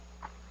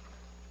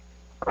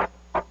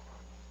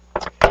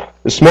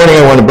This morning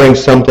I want to bring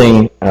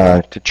something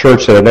to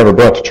church that I've never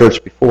brought to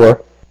church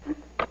before.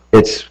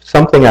 It's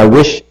something I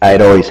wish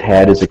I'd always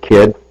had as a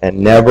kid and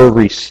never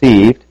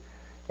received.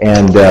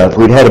 And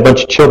we'd had a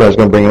bunch of children. I was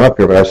going to bring them up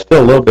here, but I was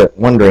still a little bit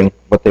wondering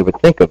what they would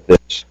think of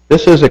this.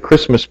 This is a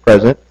Christmas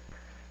present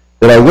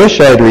that I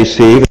wish I had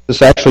received.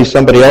 It's actually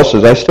somebody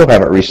else's. I still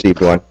haven't received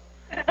one.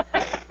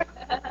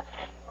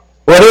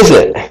 What is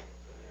it?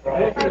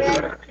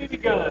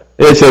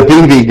 It's a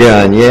BB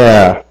gun,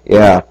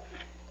 yeah.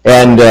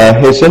 And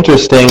it's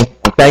interesting.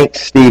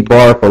 Thanks, Steve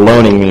Barr, for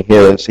loaning me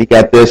his. He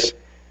got this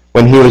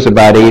when he was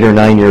about 8 or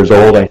 9 years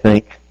old, I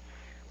think.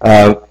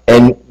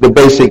 And the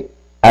basic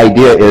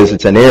idea is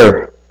it's an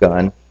air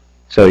gun.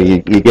 So you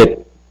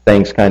get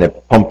things kind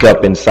of pumped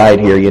up inside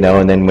here,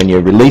 and then when you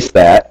release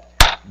that,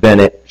 then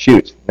it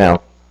shoots.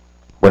 Now,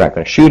 we're not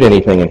going to shoot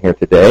anything in here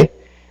today,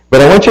 but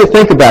I want you to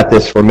think about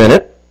this for a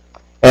minute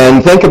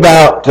and think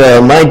about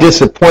my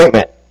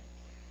disappointment.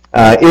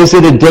 Is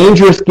it a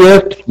dangerous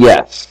gift?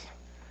 Yes.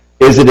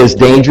 Is it as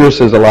dangerous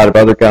as a lot of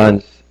other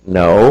guns?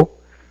 No.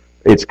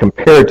 It's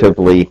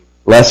comparatively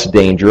less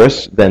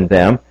dangerous than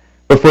them.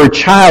 But for a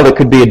child, it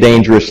could be a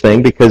dangerous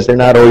thing because they're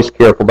not always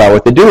careful about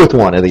what to do with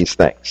one of these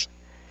things.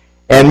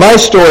 And my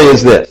story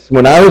is this.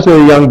 When I was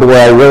a young boy,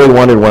 I really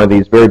wanted one of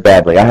these very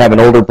badly. I have an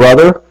older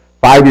brother,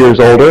 5 years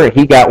older.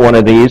 He got one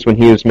of these when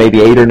he was maybe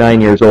 8 or 9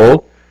 years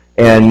old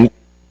and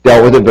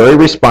dealt with it very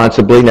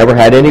responsibly, never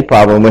had any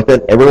problem with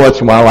it. Every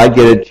once in a while, I'd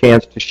get a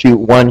chance to shoot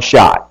one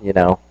shot,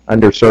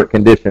 under certain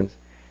conditions.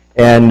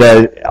 And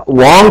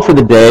long for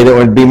the day that it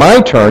would be my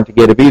turn to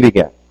get a BB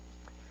gun.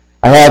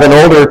 I have an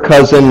older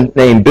cousin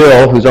named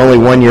Bill, who's only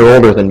 1 year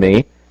older than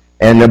me,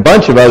 and a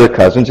bunch of other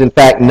cousins. In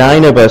fact,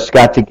 9 of us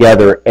got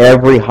together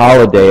every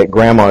holiday at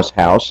Grandma's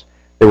house.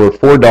 There were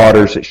 4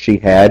 daughters that she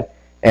had,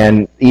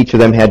 and each of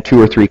them had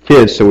 2 or 3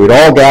 kids. So we'd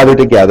all gather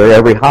together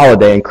every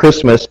holiday, and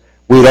Christmas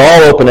we'd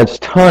all open a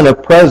ton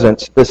of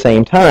presents at the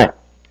same time.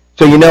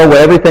 So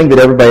everything that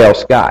everybody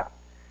else got.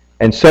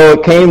 And so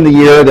it came the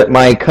year that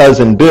my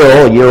cousin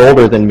Bill, a year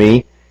older than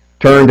me,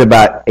 turned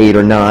about 8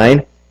 or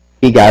 9.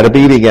 He got a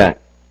BB gun.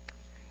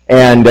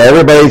 And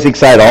everybody's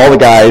excited. All the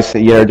guys,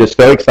 just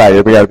so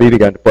excited. We got a BB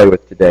gun to play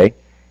with today.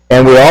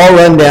 And we all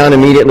run down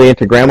immediately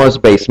into Grandma's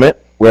basement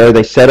where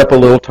they set up a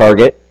little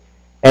target.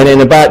 And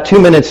in about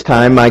 2 minutes'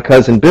 time, my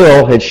cousin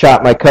Bill had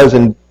shot my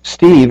cousin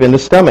Steve in the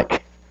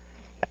stomach.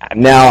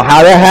 Now,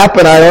 how that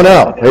happened, I don't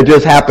know. It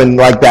just happened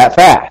like that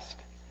fast.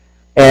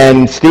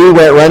 And Steve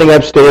went running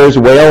upstairs,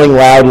 wailing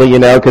loudly,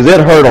 because it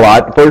hurt a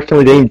lot.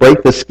 Fortunately, didn't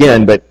break the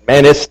skin, but,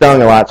 man, it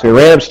stung a lot. So he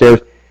ran upstairs,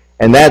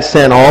 and that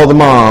sent all the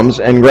moms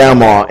and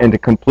Grandma into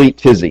complete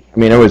tizzy. I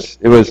mean, it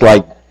was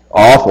like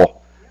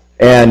awful.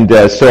 And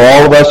so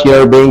all of us,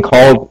 being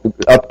called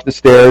up the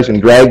stairs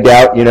and dragged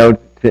out,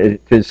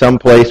 to some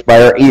place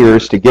by our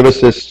ears to give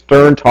us this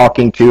stern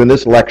talking to and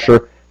this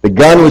lecture. The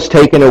gun was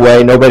taken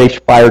away. Nobody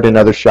fired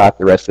another shot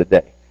the rest of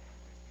the day.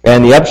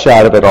 And the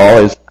upshot of it all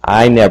is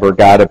I never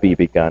got a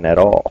BB gun at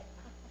all.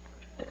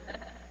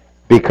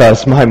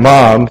 Because my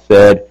mom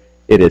said,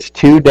 it is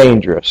too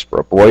dangerous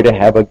for a boy to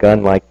have a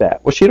gun like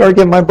that. Well, she'd already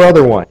given my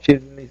brother one.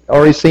 She'd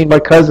already seen my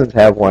cousins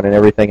have one and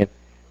everything. And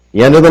at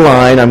the end of the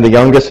line, I'm the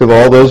youngest of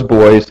all those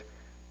boys.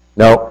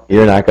 Nope,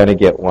 you're not going to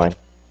get one.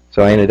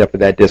 So I ended up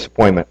with that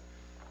disappointment.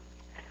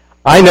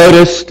 I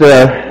noticed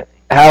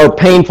how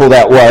painful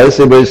that was.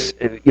 It was,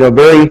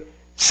 very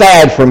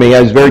sad for me.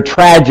 It was very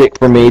tragic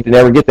for me to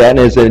never get that. And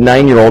as a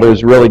 9-year-old, it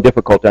was really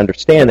difficult to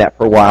understand that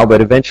for a while. But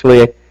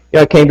eventually,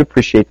 I came to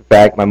appreciate the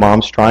fact my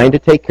mom's trying to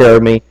take care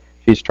of me.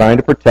 She's trying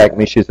to protect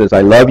me. She says, I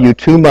love you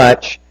too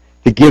much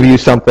to give you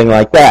something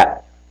like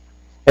that.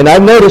 And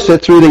I've noticed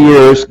that through the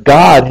years,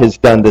 God has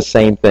done the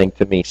same thing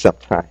to me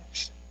sometimes.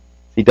 Has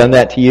He done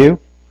that to you?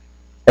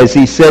 Has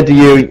He said to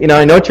you,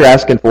 I know what you're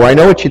asking for. I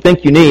know what you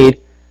think you need,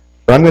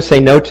 but I'm going to say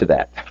no to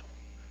that.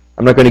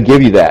 I'm not going to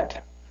give you that.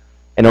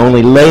 And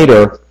only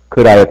later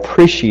could I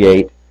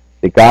appreciate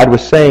that God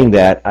was saying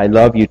that I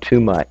love you too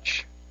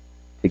much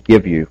to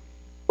give you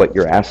what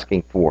you're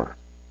asking for.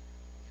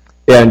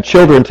 And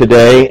children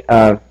today,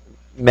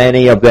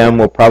 many of them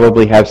will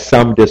probably have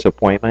some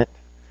disappointment,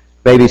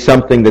 maybe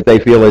something that they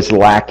feel is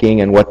lacking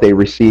in what they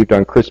received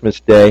on Christmas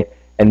Day,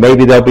 and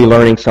maybe they'll be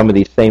learning some of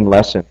these same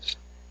lessons.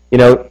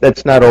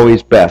 That's not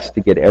always best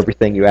to get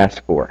everything you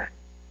ask for.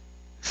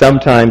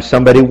 Sometimes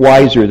somebody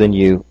wiser than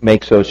you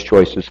makes those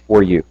choices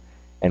for you.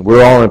 And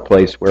we're all in a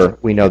place where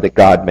we know that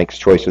God makes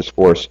choices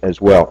for us as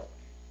well.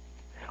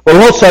 Well,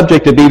 the whole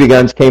subject of BB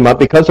guns came up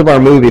because of our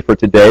movie for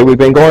today. We've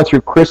been going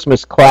through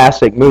Christmas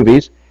classic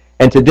movies,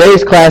 and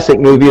today's classic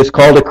movie is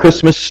called A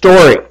Christmas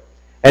Story,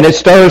 and it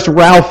stars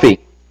Ralphie.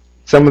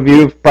 Some of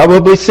you have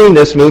probably seen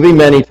this movie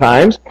many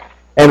times,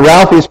 and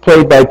Ralphie is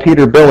played by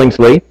Peter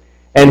Billingsley,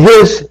 and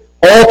his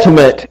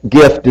ultimate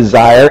gift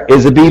desire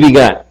is a BB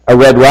gun, a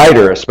Red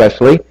Ryder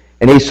especially,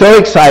 and he's so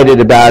excited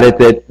about it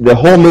that the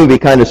whole movie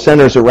kind of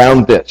centers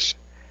around this.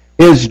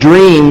 His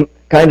dream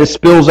kind of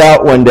spills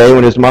out one day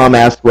when his mom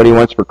asks what he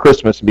wants for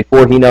Christmas, and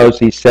before he knows,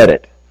 he said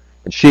it.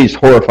 And she's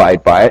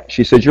horrified by it.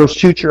 She says, you'll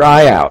shoot your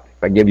eye out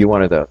if I give you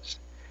one of those.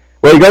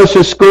 Well, he goes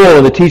to school,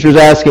 and the teacher's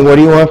asking, what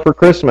do you want for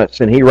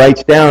Christmas? And he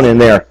writes down in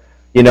there,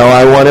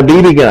 I want a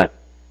BB gun.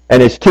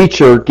 And his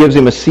teacher gives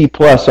him a C+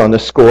 on the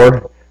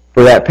score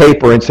for that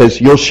paper and says,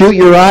 you'll shoot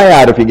your eye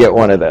out if you get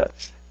one of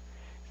those.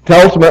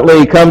 Ultimately,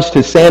 he comes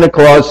to Santa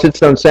Claus,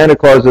 sits on Santa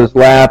Claus's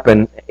lap,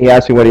 and he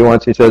asks him what he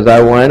wants. He says,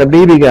 I want a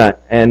BB gun.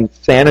 And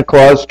Santa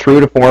Claus, true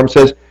to form,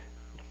 says,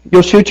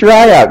 you'll shoot your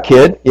eye out,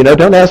 kid.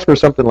 Don't ask for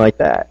something like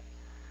that.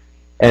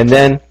 And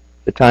then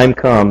the time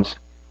comes,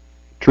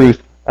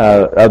 truth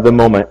of the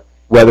moment,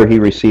 whether he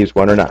receives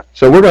one or not.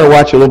 So we're going to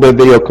watch a little bit of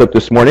video clip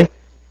this morning,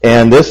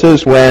 and this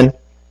is when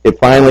it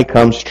finally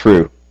comes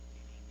true.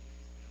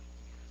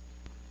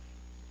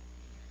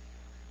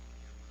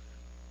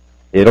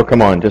 It'll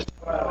come on. Just.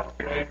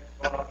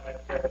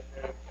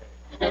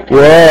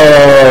 Whoa!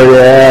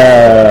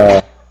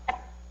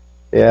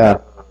 Yeah.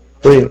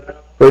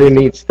 Pretty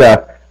neat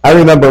stuff. I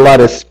remember a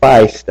lot of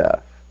spy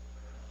stuff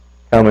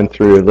coming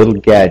through, little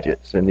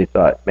gadgets, and you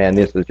thought, man,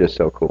 this is just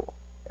so cool.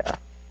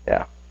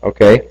 Yeah.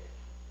 Okay.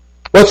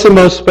 What's the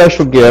most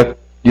special gift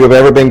you have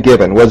ever been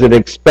given? Was it an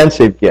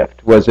expensive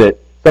gift? Was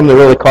it something that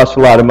really cost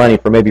a lot of money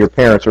for maybe your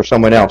parents or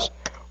someone else?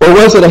 Or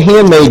was it a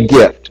handmade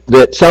gift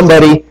that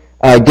somebody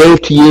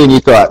gave to you and you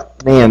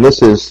thought, man,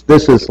 this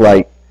is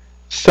like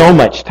so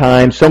much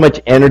time, so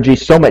much energy,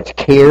 so much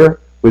care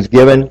was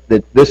given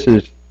that this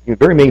is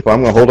very meaningful.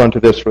 I'm going to hold on to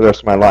this for the rest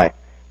of my life.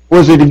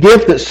 Was it a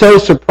gift that so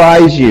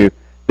surprised you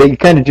that you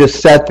kind of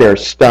just sat there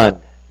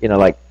stunned,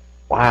 like,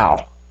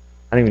 wow,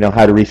 I don't even know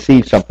how to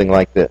receive something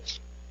like this?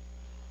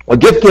 Well,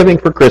 gift giving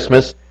for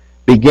Christmas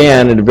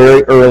began at a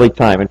very early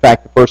time. In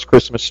fact, the first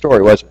Christmas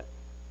story, wasn't it?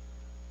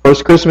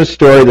 First Christmas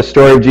story, the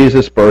story of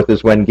Jesus' birth,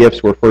 is when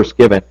gifts were first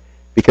given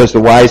because the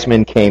wise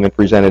men came and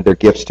presented their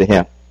gifts to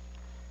him.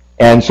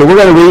 And so we're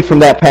going to read from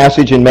that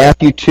passage in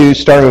Matthew 2,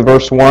 starting with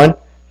verse 1. If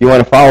you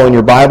want to follow in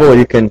your Bible, or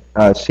you can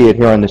see it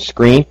here on the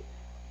screen.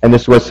 And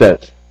this is what it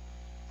says.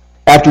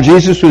 After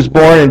Jesus was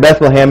born in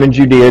Bethlehem in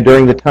Judea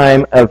during the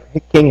time of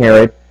King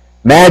Herod,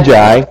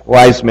 Magi,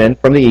 wise men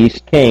from the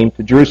east, came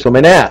to Jerusalem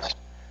and asked,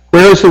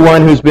 where is the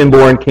one who's been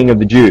born King of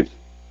the Jews?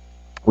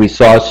 We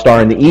saw a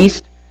star in the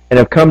east and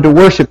have come to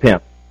worship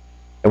him.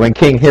 And when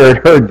King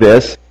Herod heard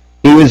this,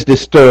 he was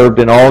disturbed,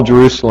 and all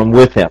Jerusalem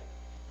with him.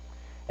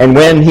 And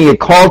when he had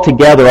called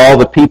together all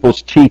the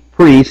people's chief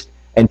priests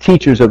and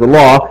teachers of the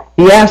law,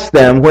 he asked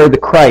them where the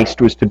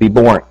Christ was to be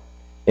born.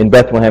 In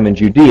Bethlehem in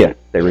Judea,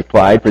 they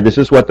replied, for this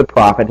is what the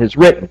prophet has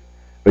written.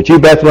 But you,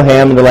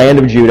 Bethlehem, in the land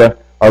of Judah,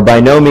 are by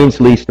no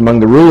means least among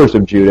the rulers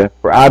of Judah,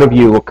 for out of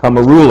you will come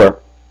a ruler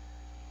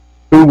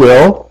who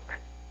will,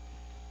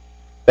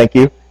 thank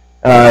you,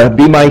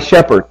 be my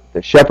shepherd,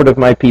 the shepherd of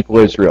my people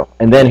Israel.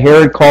 And then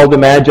Herod called the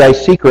Magi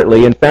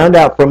secretly and found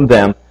out from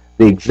them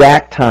the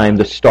exact time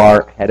the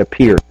star had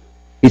appeared.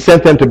 He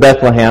sent them to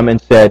Bethlehem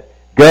and said,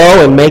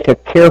 go and make a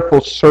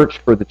careful search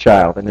for the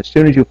child, and as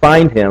soon as you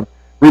find him,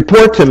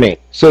 report to me,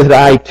 so that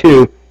I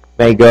too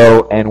may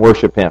go and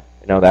worship him.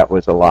 That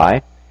was a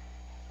lie.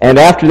 And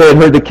after they had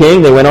heard the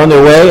king, they went on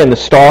their way, and the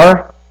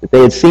star that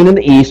they had seen in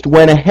the east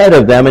went ahead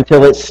of them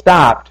until it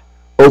stopped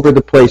over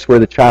the place where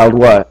the child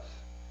was.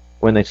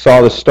 When they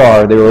saw the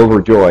star, they were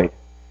overjoyed.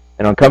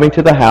 And on coming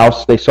to the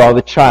house, they saw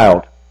the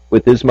child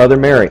with his mother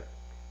Mary,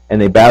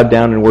 and they bowed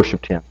down and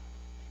worshipped him.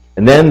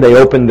 And then they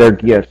opened their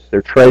gifts,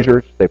 their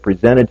treasures. They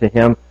presented to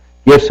him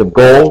gifts of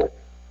gold,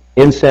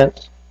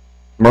 incense,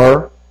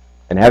 myrrh,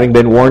 and having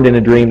been warned in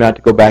a dream not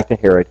to go back to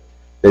Herod,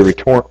 they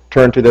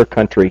returned to their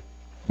country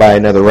by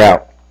another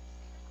route.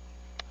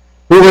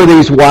 Who were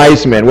these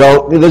wise men?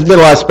 Well, there's been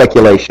a lot of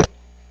speculation.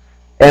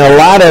 And a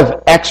lot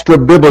of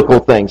extra-biblical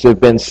things have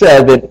been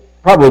said that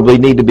probably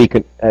need to be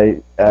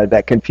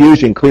that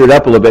confusion cleared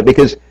up a little bit,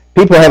 because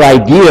people have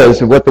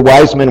ideas of what the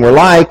wise men were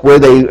like, where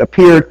they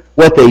appeared,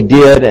 what they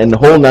did, and the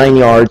whole 9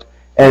 yards.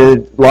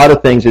 And a lot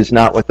of things is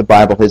not what the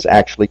Bible has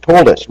actually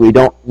told us. We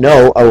don't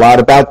know a lot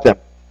about them.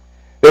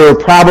 They were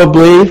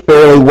probably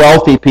fairly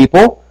wealthy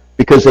people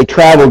because they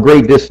traveled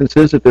great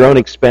distances at their own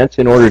expense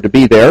in order to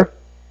be there.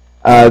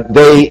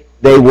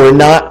 They were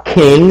not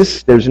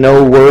kings. There's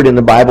no word in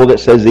the Bible that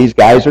says these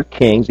guys are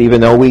kings, even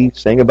though we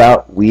sing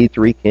about we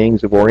three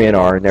kings of Orient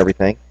are and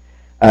everything.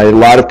 A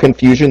lot of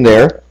confusion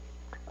there.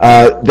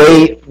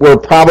 They were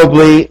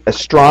probably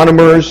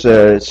astronomers,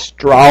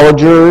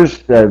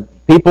 astrologers,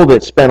 people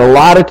that spent a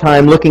lot of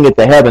time looking at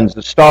the heavens,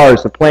 the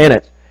stars, the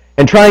planets,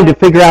 and trying to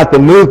figure out the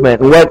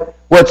movement and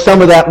what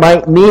some of that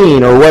might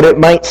mean or what it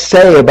might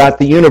say about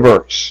the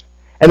universe.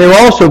 And they were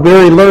also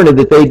very learned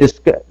that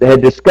they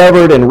had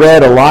discovered and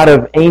read a lot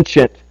of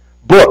ancient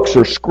books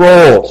or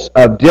scrolls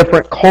of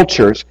different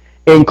cultures,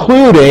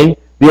 including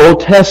the Old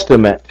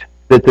Testament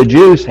that the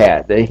Jews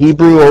had, the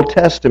Hebrew Old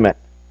Testament.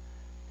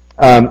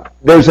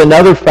 There's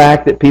another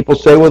fact that people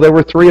say, well, there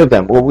were 3 of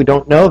them. Well, we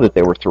don't know that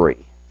there were 3,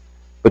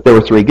 but there were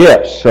 3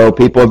 gifts. So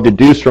people have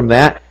deduced from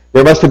that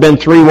there must have been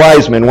 3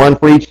 wise men, one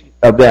for each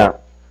of them.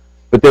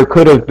 But there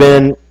could have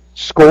been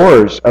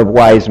scores of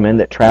wise men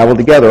that traveled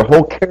together. A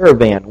whole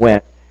caravan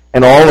went,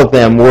 and all of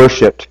them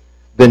worshipped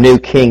the new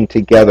king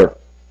together.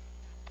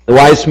 The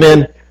wise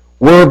men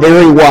were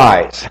very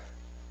wise.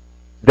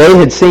 they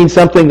had seen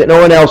something that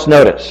no one else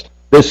noticed.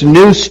 This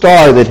new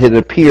star that had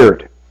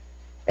appeared.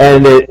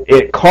 And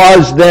it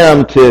caused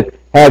them to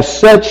have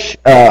such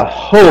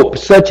hope,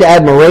 such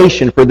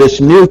admiration for this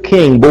new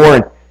king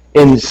born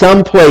in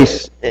some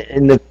place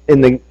in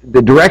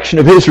the direction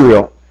of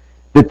Israel,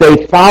 that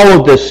they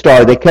followed this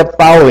star. They kept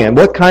following him.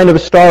 What kind of a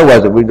star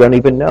was it? We don't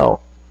even know.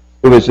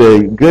 It was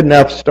a good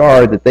enough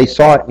star that they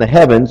saw it in the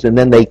heavens, and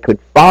then they could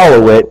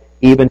follow it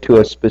even to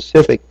a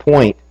specific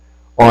point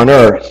on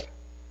earth.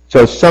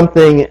 So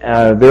something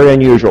very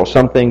unusual,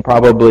 something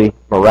probably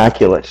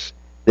miraculous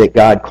that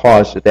God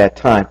caused at that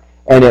time.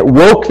 And it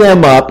woke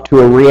them up to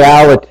a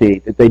reality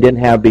that they didn't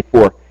have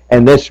before.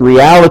 And this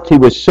reality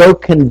was so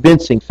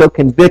convincing, so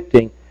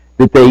convicting,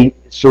 that they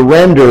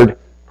surrendered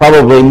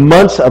probably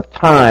months of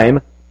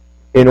time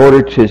in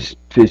order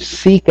to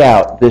seek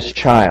out this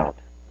child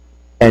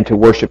and to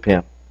worship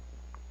him.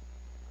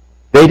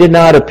 They did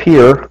not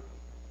appear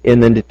in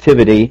the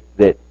nativity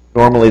that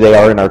normally they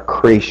are in our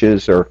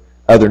creches or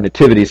other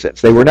nativity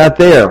sets. They were not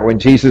there when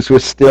Jesus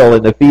was still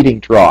in the feeding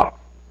trough.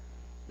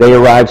 They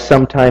arrived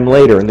sometime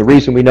later. And the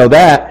reason we know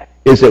that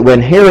is that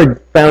when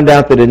Herod found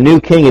out that a new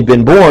king had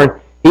been born,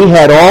 he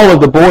had all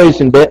of the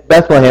boys in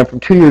Bethlehem from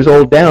 2 years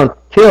old down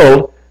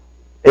killed.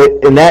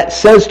 And that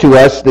says to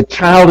us the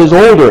child is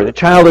older. The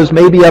child is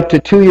maybe up to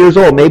 2 years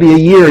old, maybe a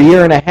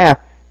year and a half.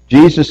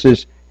 Jesus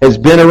has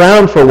been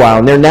around for a while,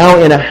 and they're now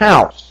in a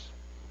house.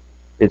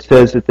 It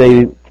says that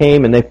they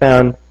came and they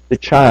found the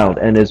child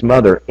and his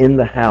mother in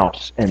the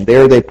house, and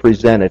there they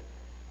presented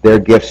their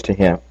gifts to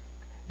him.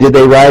 Did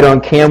they ride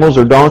on camels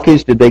or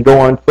donkeys? Did they go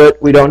on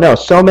foot? We don't know.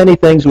 So many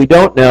things we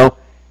don't know,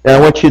 and I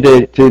want you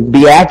to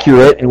be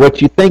accurate in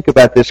what you think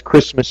about this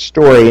Christmas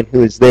story and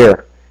who is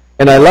there.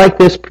 And I like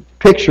this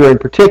picture in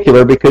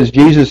particular because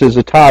Jesus is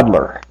a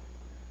toddler.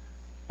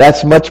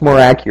 That's much more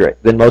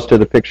accurate than most of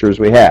the pictures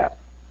we have.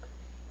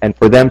 And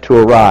for them to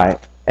arrive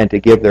and to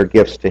give their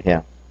gifts to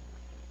him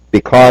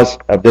because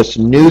of this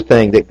new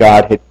thing that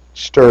God had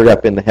stirred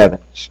up in the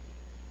heavens.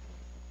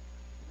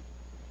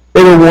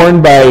 They were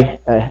warned by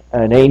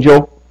an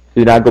angel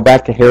to not go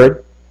back to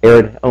Herod.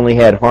 Herod only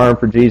had harm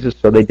for Jesus,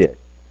 so they did.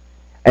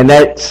 And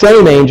that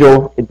same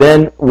angel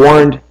then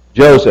warned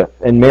Joseph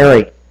and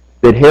Mary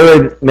that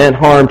Herod meant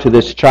harm to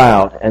this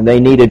child, and they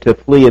needed to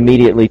flee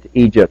immediately to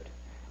Egypt.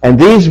 And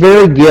these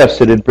very gifts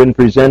that had been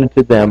presented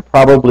to them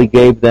probably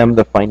gave them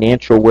the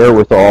financial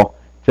wherewithal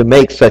to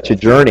make such a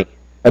journey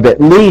of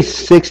at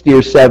least 60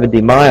 or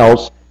 70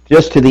 miles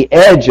just to the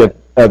edge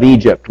of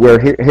Egypt, where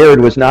Herod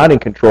was not in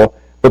control,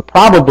 but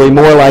probably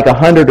more like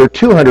 100 or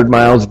 200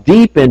 miles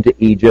deep into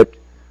Egypt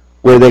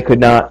where they could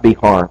not be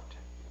harmed,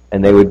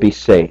 and they would be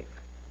safe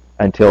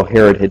until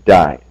Herod had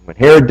died. When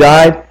Herod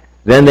died,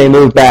 then they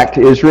moved back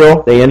to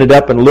Israel. They ended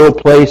up in a little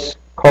place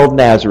called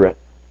Nazareth,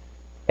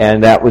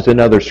 and that was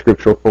another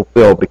scriptural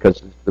fulfilled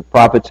because the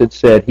prophets had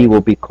said he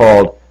will be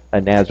called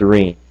a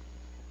Nazarene.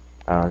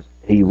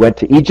 He went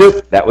to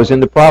Egypt. That was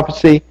in the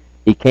prophecy.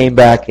 He came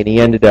back, and he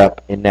ended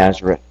up in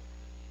Nazareth.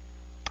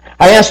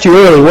 I asked you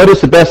earlier, what is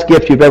the best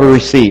gift you've ever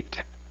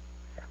received?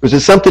 Was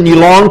it something you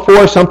longed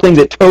for, something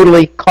that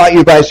totally caught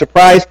you by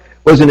surprise?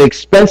 Was it an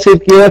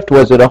expensive gift?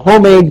 Was it a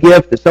homemade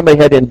gift that somebody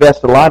had to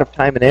invest a lot of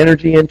time and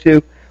energy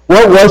into?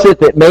 What was it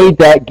that made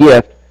that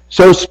gift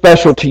so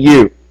special to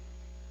you?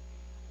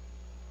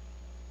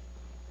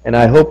 And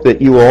I hope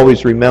that you will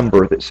always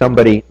remember that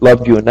somebody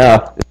loved you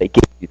enough that they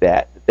gave you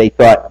that they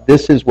thought,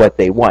 this is what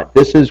they want.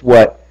 This is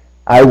what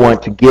I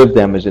want to give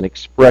them as an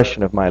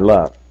expression of my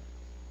love.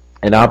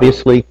 And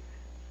obviously,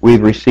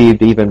 we've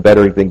received even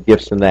better than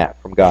gifts than that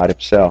from God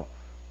himself.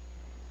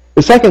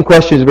 The second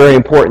question is very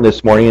important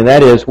this morning, and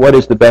that is, what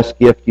is the best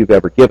gift you've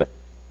ever given?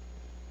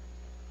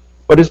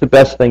 What is the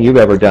best thing you've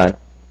ever done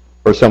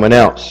for someone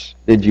else?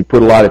 Did you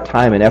put a lot of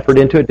time and effort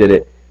into it? Did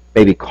it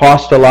maybe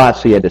cost a lot,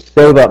 so you had to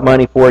save up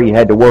money for it? You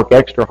had to work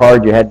extra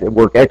hard. You had to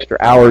work extra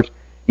hours.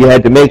 You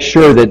had to make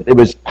sure that it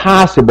was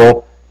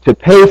possible to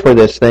pay for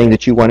this thing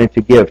that you wanted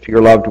to give to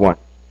your loved one.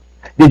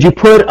 Did you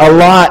put a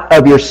lot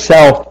of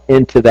yourself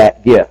into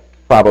that gift?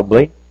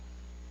 Probably.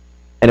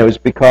 And it was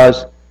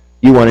because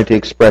you wanted to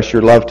express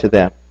your love to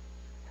them.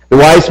 The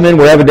wise men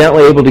were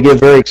evidently able to give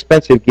very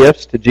expensive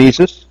gifts to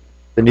Jesus,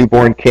 the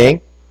newborn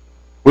king.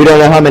 We don't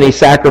know how many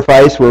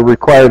sacrifices were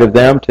required of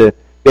them to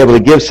be able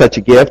to give such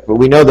a gift, but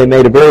we know they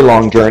made a very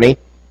long journey.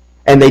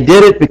 And they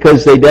did it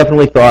because they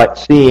definitely thought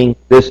seeing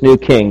this new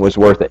king was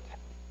worth it.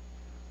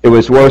 It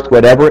was worth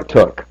whatever it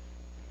took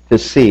to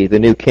see the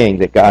new king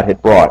that God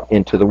had brought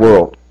into the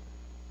world.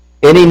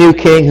 Any new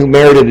king who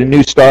merited a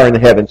new star in the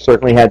heavens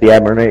certainly had the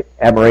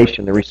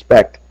admiration, the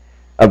respect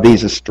of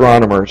these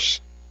astronomers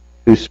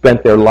who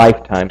spent their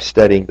lifetime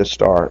studying the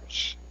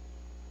stars.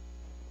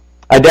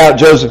 I doubt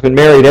Joseph and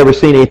Mary had ever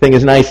seen anything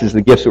as nice as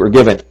the gifts that were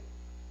given.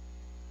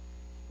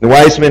 The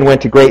wise men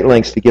went to great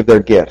lengths to give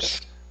their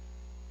gifts.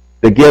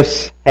 The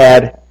gifts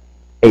had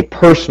a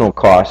personal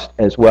cost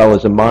as well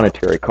as a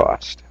monetary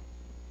cost.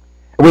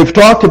 We've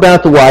talked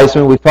about the wise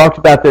men. We've talked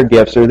about their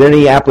gifts. Are there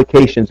any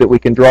applications that we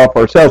can draw for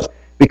ourselves?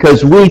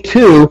 Because we,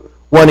 too,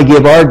 want to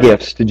give our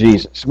gifts to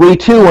Jesus. We,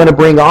 too, want to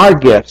bring our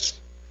gifts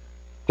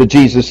to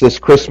Jesus this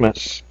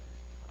Christmas.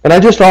 And I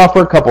just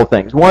offer a couple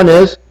things. One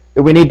is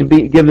that we need to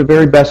give the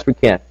very best we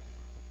can.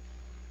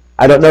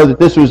 I don't know that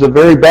this was the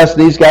very best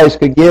these guys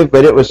could give,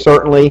 but it was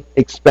certainly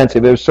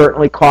expensive. It was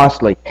certainly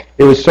costly.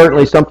 It was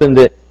certainly something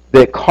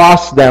that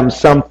cost them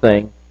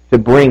something to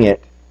bring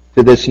it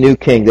to this new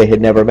king they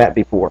had never met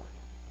before.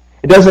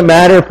 It doesn't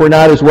matter if we're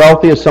not as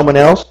wealthy as someone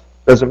else.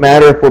 It doesn't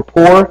matter if we're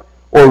poor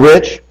or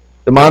rich.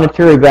 The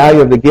monetary value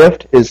of the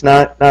gift is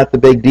not the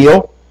big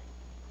deal.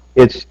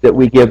 It's that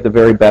we give the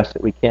very best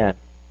that we can.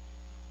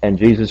 And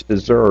Jesus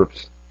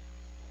deserves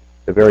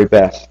the very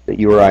best that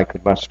you or I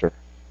could muster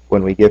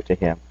when we give to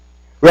Him.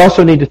 We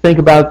also need to think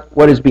about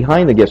what is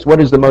behind the gifts.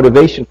 What is the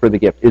motivation for the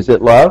gift? Is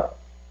it love?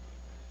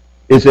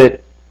 Is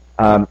it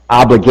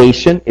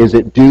obligation? Is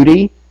it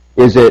duty?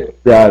 Is it,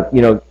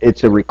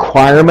 it's a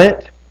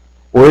requirement?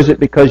 Or is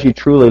it because you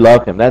truly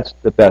love Him? That's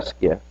the best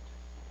gift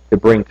to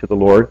bring to the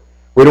Lord.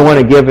 We don't want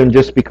to give Him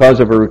just because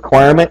of a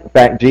requirement. In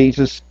fact,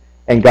 Jesus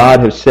and God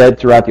have said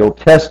throughout the Old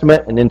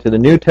Testament and into the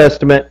New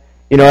Testament,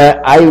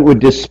 I would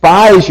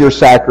despise your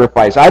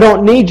sacrifice. I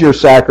don't need your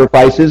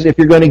sacrifices if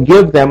you're going to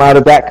give them out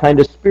of that kind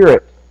of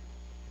spirit.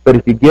 But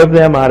if you give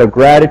them out of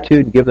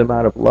gratitude, give them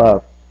out of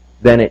love,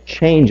 then it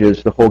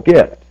changes the whole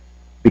gift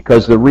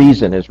because the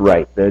reason is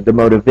right. The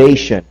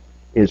motivation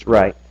is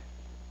right.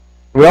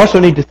 We also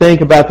need to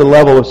think about the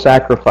level of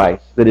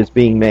sacrifice that is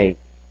being made,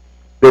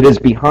 that is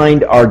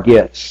behind our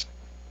gifts.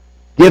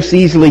 Gifts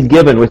easily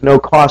given with no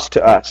cost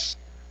to us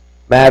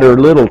matter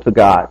little to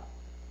God.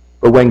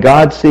 But when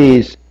God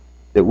sees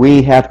that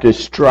we have to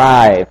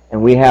strive,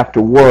 and we have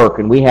to work,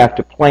 and we have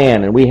to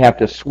plan, and we have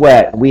to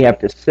sweat, and we have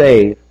to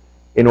save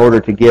in order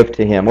to give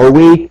to Him, or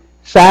we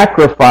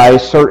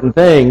sacrifice certain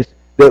things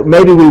that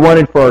maybe we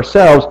wanted for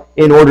ourselves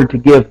in order to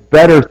give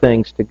better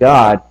things to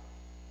God,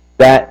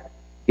 that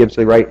gives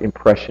the right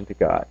impression to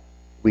God.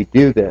 We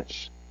do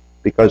this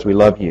because we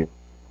love you,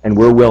 and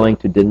we're willing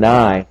to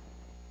deny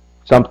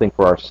something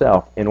for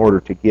ourselves in order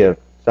to give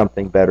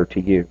something better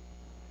to you.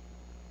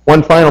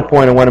 One final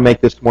point I want to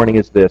make this morning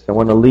is this. I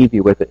want to leave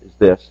you with it is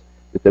this,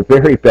 that the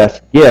very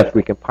best gift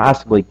we can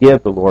possibly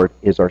give the Lord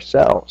is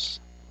ourselves.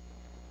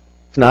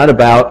 It's not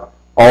about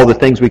all the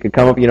things we could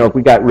come up, if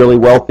we got really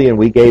wealthy and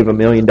we gave $1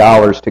 million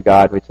to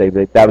God, we'd say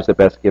that was the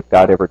best gift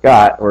God ever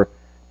got, or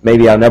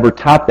maybe I'll never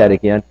top that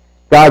again.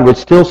 God would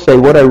still say,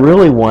 what I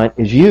really want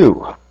is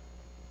you.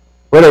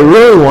 What I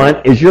really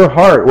want is your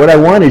heart. What I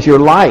want is your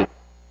life.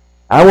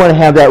 I want to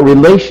have that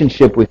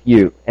relationship with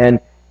you. And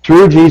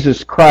through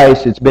Jesus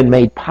Christ, it's been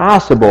made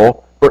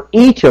possible for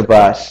each of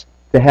us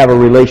to have a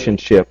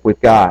relationship with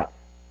God.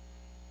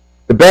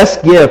 The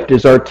best gift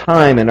is our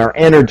time and our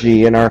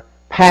energy and our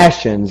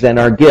passions and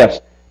our gifts.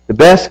 The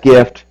best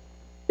gift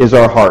is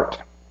our heart.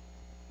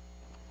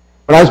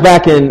 When I was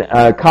back in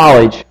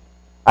college,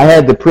 I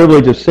had the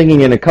privilege of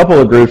singing in a couple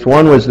of groups.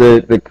 One was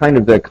the kind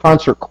of the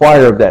concert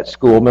choir of that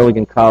school,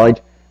 Milligan College.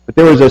 But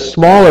there was a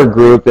smaller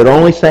group that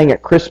only sang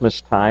at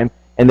Christmas time,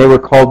 and they were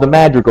called the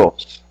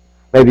Madrigals.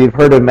 Maybe you've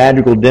heard of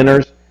madrigal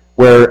dinners,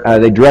 where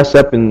they dress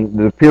up in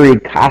the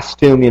period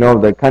costume,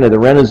 the kind of the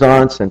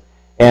Renaissance,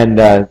 and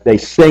they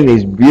sing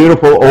these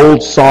beautiful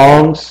old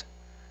songs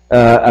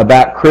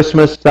about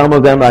Christmas. Some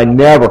of them I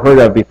never heard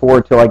of before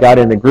until I got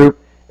in the group.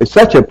 It's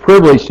such a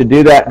privilege to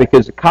do that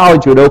because the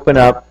college would open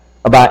up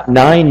about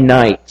 9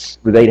 nights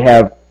where they'd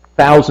have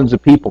thousands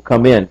of people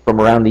come in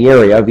from around the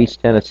area of East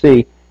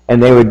Tennessee,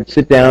 and they would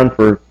sit down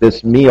for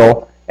this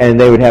meal, and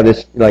they would have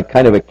this like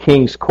kind of a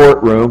king's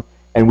courtroom,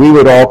 and we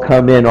would all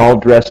come in all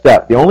dressed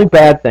up. The only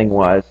bad thing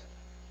was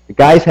the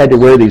guys had to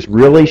wear these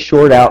really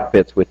short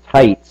outfits with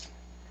tights,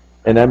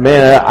 and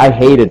man, I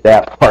hated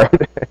that part.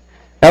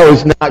 That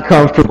was not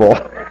comfortable.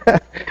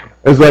 It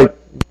was like,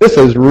 this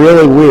is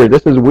really weird.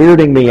 This is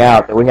weirding me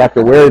out that we have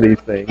to wear these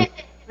things.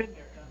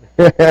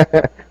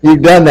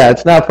 You've done that.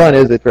 It's not fun,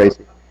 is it,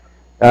 Tracy?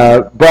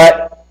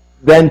 But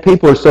then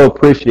people are so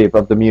appreciative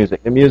of the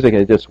music. The music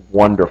is just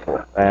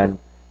wonderful. And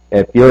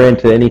if you're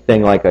into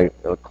anything like a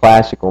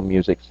classical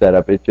music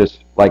setup, it's just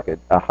like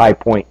a high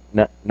point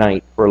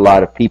night for a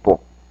lot of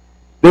people.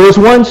 There was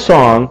one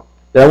song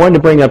that I wanted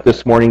to bring up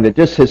this morning that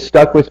just has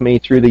stuck with me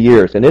through the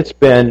years. And it's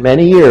been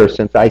many years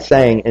since I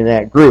sang in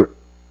that group.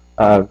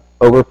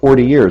 Over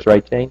 40 years,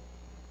 right, Jane?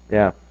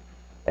 Yeah.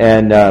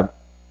 And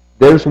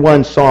there's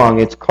one song.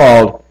 It's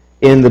called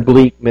In the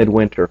Bleak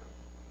Midwinter.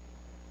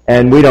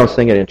 And we don't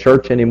sing it in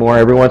church anymore.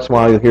 Every once in a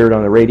while you'll hear it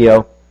on the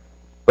radio.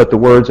 But the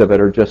words of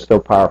it are just so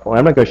powerful.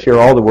 I'm not going to share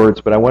all the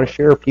words, but I want to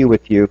share a few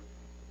with you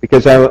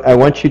because I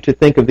want you to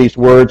think of these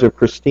words of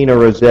Christina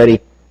Rossetti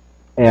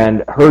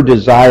and her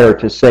desire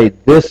to say,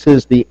 this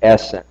is the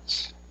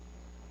essence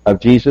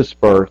of Jesus'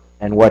 birth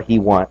and what He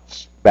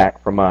wants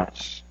back from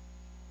us.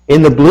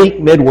 In the bleak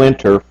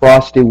midwinter,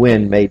 frosty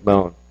wind made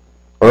moan.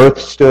 Earth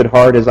stood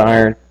hard as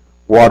iron,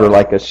 water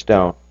like a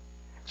stone.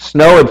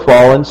 Snow had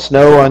fallen,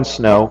 snow on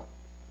snow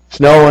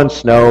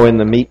in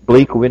the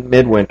bleak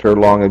midwinter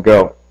long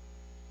ago.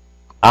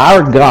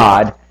 Our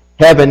God,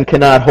 heaven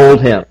cannot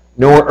hold Him,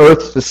 nor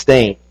earth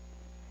sustain.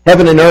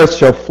 Heaven and earth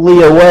shall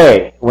flee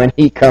away when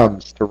He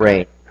comes to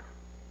reign.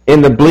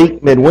 In the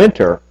bleak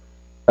midwinter,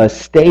 a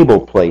stable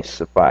place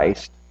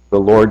sufficed, the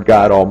Lord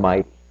God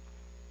Almighty,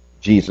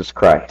 Jesus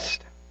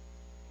Christ.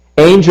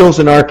 Angels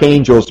and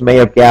archangels may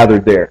have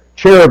gathered there.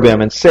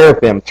 Cherubim and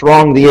seraphim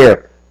thronged the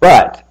air.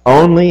 But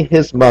only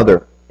his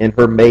mother, in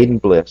her maiden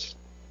bliss,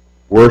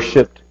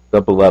 worshipped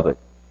the beloved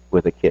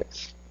with a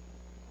kiss.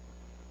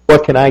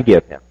 What can I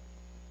give him,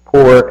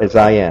 poor as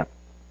I am?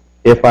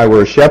 If I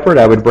were a shepherd,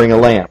 I would bring a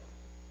lamb.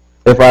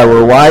 If I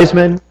were a wise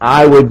man,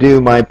 I would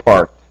do my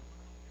part.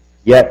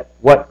 Yet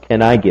what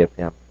can I give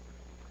him?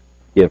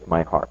 Give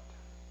my heart.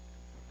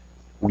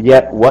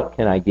 Yet what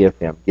can I give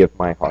him? Give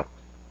my heart.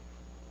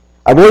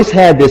 I've always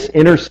had this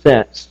inner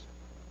sense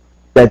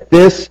that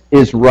this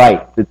is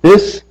right, that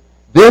this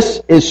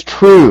is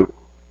true.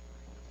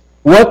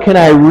 What can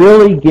I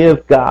really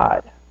give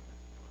God?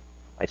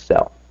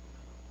 Myself.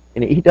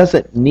 And he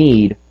doesn't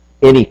need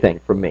anything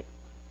from me.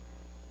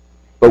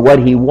 But what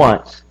he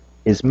wants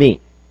is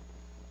me.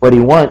 What he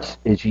wants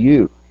is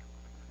you.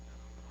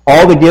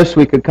 All the gifts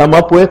we could come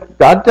up with,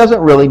 God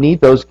doesn't really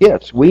need those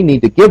gifts. We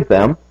need to give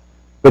them,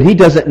 but he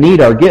doesn't need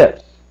our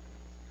gifts.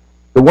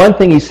 The one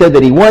thing he said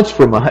that he wants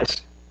from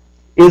us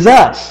is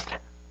us.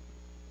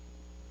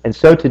 And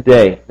so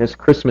today, this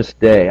Christmas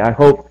day, I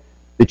hope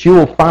that you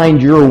will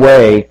find your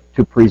way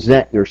to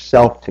present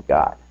yourself to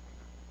God.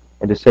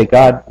 And to say,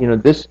 God,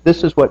 this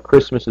is what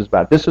Christmas is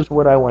about. This is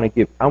what I want to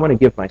give. I want to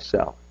give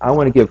myself. I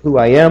want to give who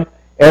I am,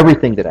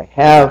 everything that I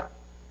have.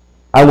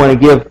 I want to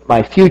give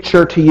my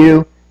future to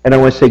you. And I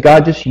want to say,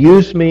 God, just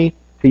use me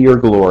to your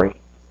glory.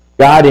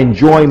 God,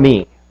 enjoy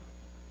me.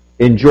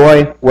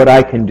 Enjoy what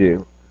I can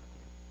do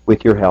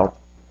with your help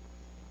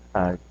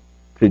to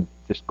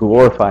just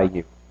glorify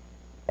you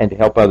and to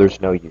help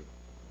others know you.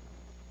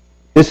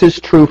 This is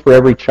true for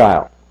every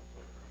child.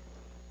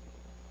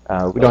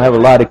 We don't have a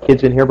lot of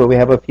kids in here, but we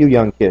have a few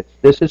young kids.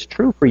 This is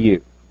true for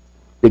you,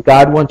 that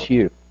God wants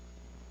you.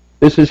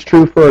 This is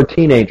true for our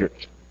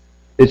teenagers.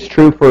 It's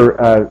true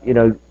for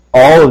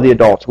all of the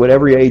adults,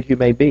 whatever age you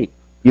may be.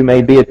 You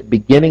may be at the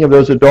beginning of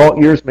those adult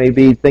years, may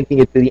be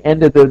thinking at the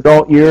end of the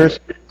adult years,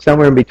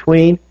 somewhere in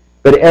between.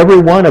 But every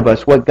one of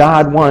us, what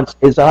God wants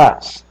is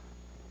us.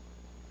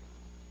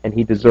 And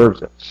he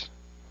deserves us.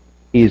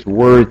 He is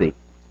worthy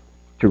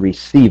to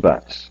receive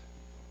us.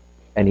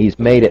 And he's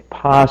made it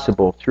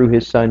possible through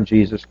his Son,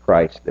 Jesus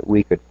Christ, that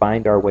we could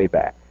find our way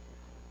back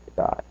to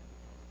God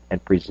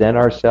and present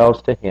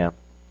ourselves to him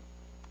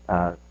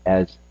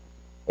as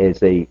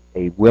a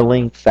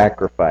willing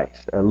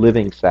sacrifice, a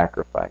living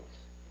sacrifice,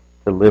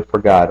 to live for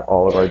God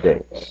all of our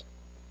days.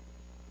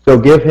 So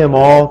give him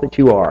all that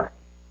you are,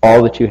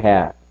 all that you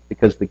have,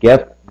 because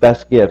the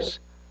best gifts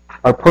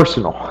are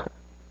personal.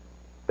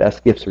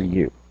 Best gifts are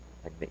you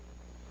and me.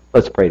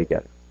 Let's pray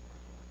together.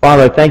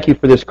 Father, thank you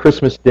for this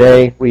Christmas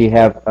day. We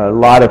have a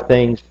lot of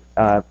things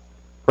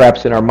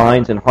perhaps in our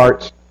minds and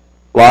hearts,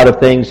 a lot of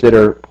things that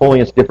are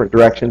pulling us different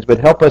directions, but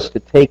help us to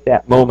take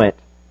that moment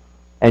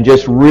and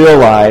just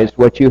realize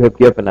what you have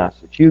given us,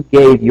 that you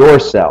gave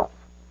yourself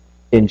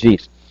in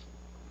Jesus.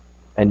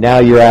 And now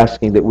you're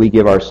asking that we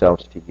give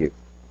ourselves to you.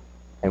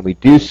 And we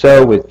do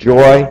so with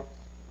joy,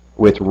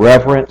 with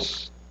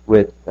reverence,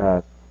 with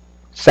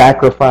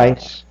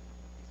sacrifice,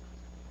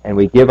 and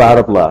we give out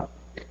of love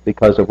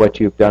because of what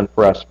you've done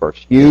for us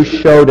first. You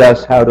showed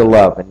us how to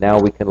love, and now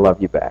we can love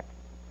you back.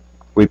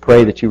 We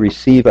pray that you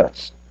receive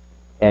us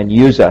and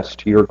use us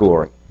to your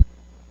glory.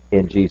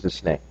 In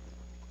Jesus' name,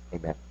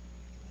 amen.